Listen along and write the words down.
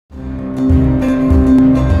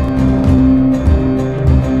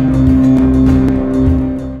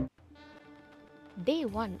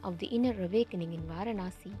of the inner awakening in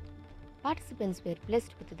Varanasi, participants were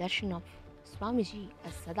blessed with the darshan of Swamiji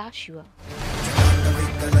as Sadashiva.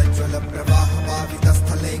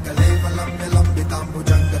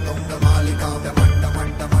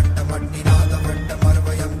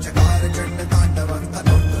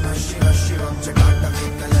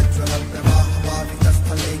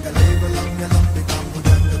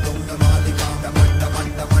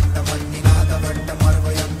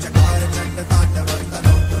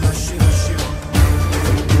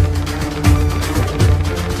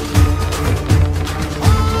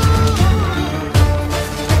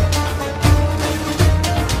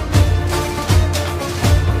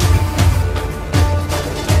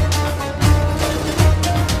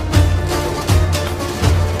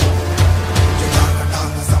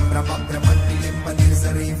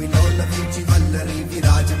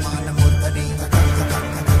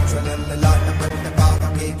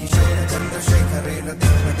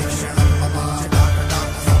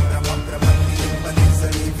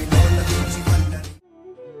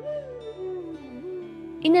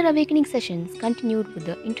 Inner awakening sessions continued with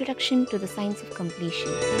the introduction to the science of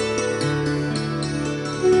completion.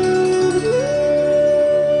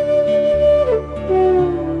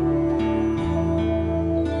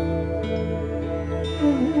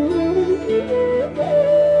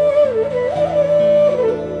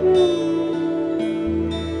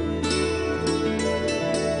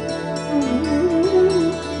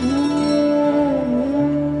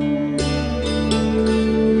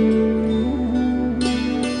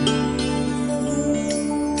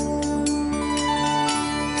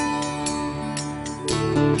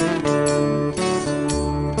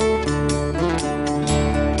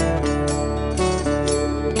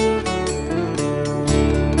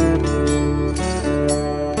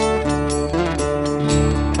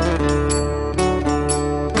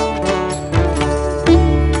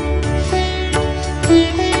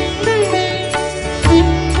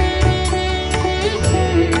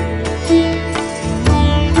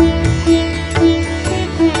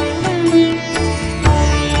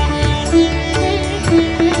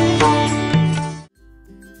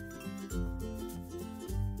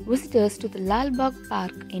 Visitors to the Lal Bagh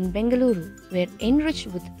Park in Bengaluru were enriched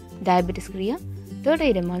with diabetes Kriya, third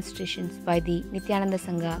eye demonstrations by the Nithyananda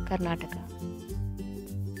Sangha, Karnataka.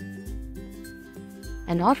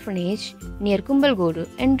 An orphanage near Kumbalgodu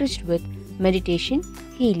enriched with meditation,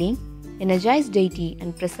 healing, energized deity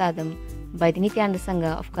and prasadam by the Nithyananda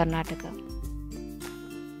Sangha of Karnataka.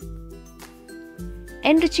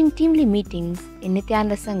 Enriching teamly meetings in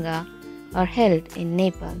Nithyananda Sangha are held in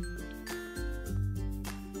Nepal.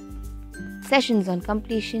 Sessions on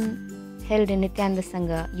completion held in Nithyananda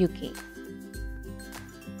Sangha, UK.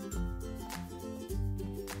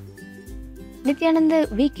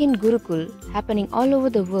 Nithyananda Weekend Gurukul happening all over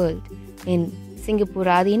the world in Singapore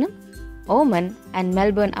Adinam, Oman and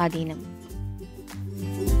Melbourne Adinam.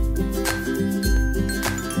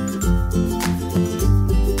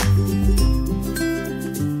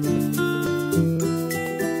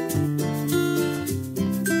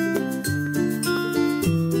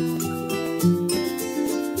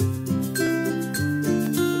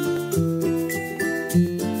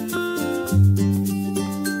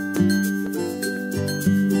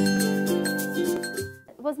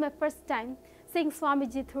 It was my first time seeing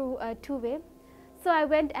Swamiji through a two-way, so I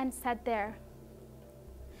went and sat there,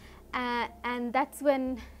 and that's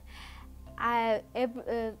when I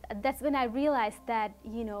realized that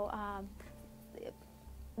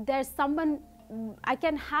there's someone, I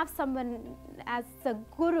can have someone as a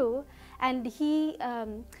guru, and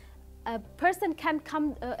a person can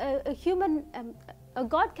come, a human, a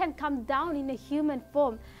God can come down in a human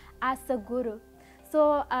form as a guru.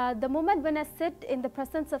 So the moment when I sit in the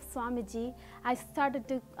presence of Swamiji, I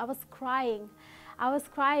was crying.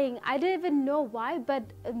 I didn't even know why, but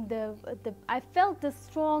I felt the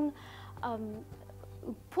strong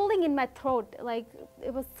pulling in my throat, like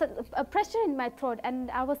it was a pressure in my throat, and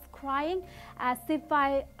I was crying as if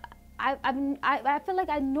I feel like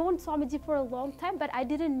I'd known Swamiji for a long time, but I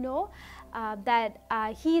didn't know that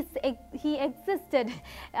he existed.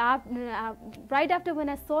 Right after when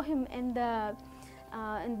I saw him in the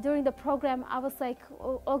and during the program, I was like,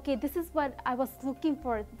 oh, okay, this is what I was looking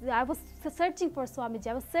for. I was searching for Swamiji.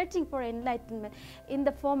 I was searching for enlightenment in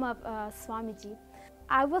the form of Swamiji.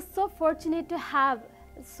 I was so fortunate to have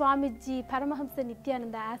Swamiji Paramahamsa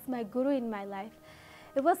Nithyananda as my guru in my life.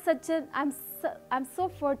 It was such a, I'm so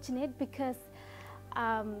fortunate because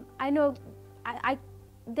I know I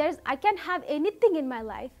can't have anything in my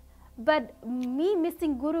life, but me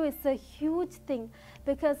missing guru is a huge thing,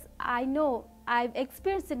 because I know I've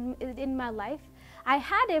experienced it in my life. I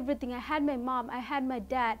had everything. I had my mom, I had my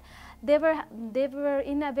dad. They were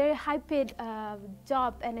in a very high paid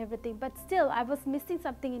job and everything, but still I was missing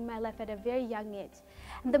something in my life at a very young age.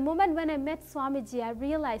 And the moment when I met Swamiji, I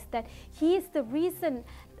realized that he is the reason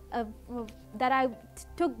that I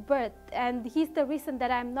took birth, and he's the reason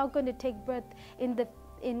that I'm not going to take birth in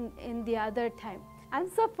the other time. I'm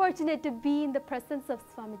so fortunate to be in the presence of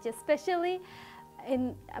Swamiji, especially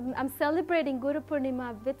I'm celebrating Guru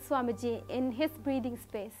Purnima with Swamiji in his breathing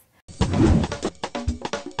space.